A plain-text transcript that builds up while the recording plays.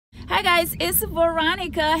Hi guys, it's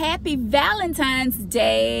Veronica. Happy Valentine's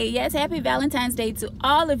Day. Yes, happy Valentine's Day to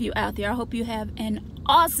all of you out there. I hope you have an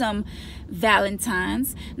awesome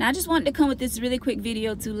Valentine's. Now I just wanted to come with this really quick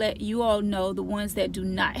video to let you all know, the ones that do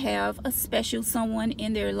not have a special someone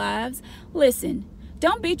in their lives, listen,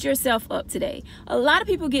 don't beat yourself up today. A lot of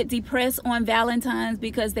people get depressed on Valentine's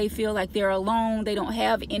because they feel like they're alone. They don't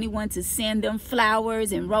have anyone to send them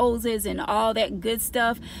flowers and roses and all that good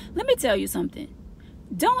stuff. Let me tell you something.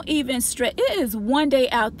 Don't even stress. It is one day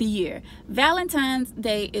out the year. Valentine's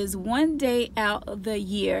Day is one day out of the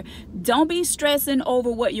year. Don't be stressing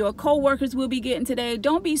over what your co-workers will be getting today.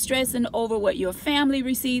 Don't be stressing over what your family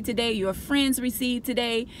received today, your friends received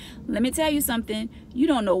today. Let me tell you something. You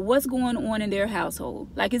don't know what's going on in their household.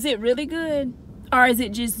 Like, is it really good? Or is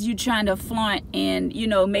it just you trying to flaunt and, you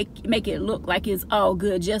know, make it look like it's all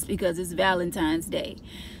good just because it's Valentine's Day?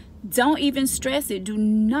 Don't even stress it. Do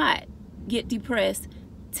not get depressed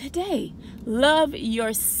today. Love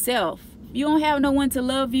yourself. You don't have no one to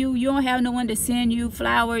love you. You don't have no one to send you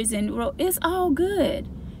flowers and it's all good.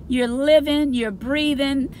 You're living, you're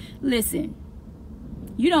breathing. Listen,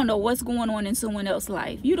 you don't know what's going on in someone else's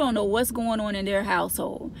life. You don't know what's going on in their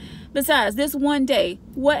household. Besides, this one day,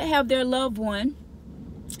 what have their loved one,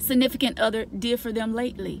 significant other, did for them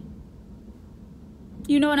lately?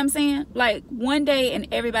 You know what I'm saying? Like, one day and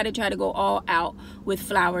everybody try to go all out with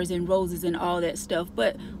flowers and roses and all that stuff.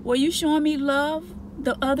 But were you showing me love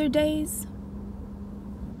the other days?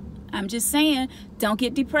 I'm just saying, don't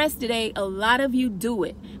get depressed today. A lot of you do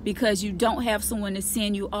it because you don't have someone to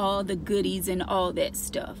send you all the goodies and all that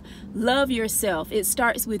stuff. Love yourself. It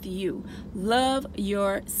starts with you. Love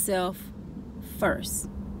yourself first.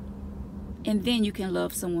 And then you can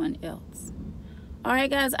love someone else. All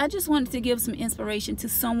right, guys, I just wanted to give some inspiration to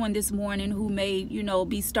someone this morning who may, you know,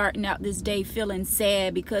 be starting out this day feeling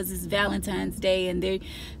sad because it's Valentine's Day and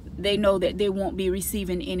they know that they won't be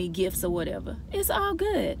receiving any gifts or whatever. It's all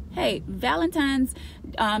good. Hey, Valentine's,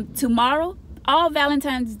 tomorrow, all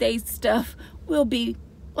Valentine's Day stuff will be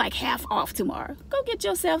like half off tomorrow. Go get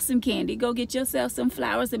yourself some candy. Go get yourself some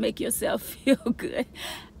flowers to make yourself feel good.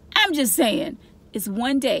 I'm just saying, it's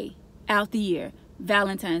one day out the year.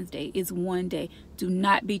 Valentine's Day is one day. Do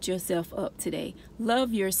not beat yourself up today.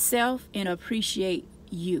 Love yourself and appreciate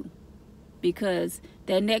you, because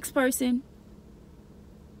that next person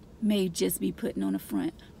may just be putting on the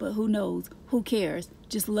front, but who knows? Who cares?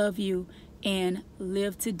 Just love you and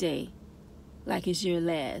live today like it's your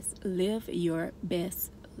last. Live your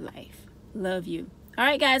best life. Love you. All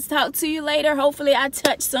right, guys, talk to you later. Hopefully I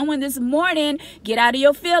touched someone this morning. Get out of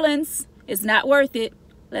your feelings. It's not worth it.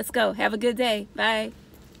 Let's go. Have a good day. Bye.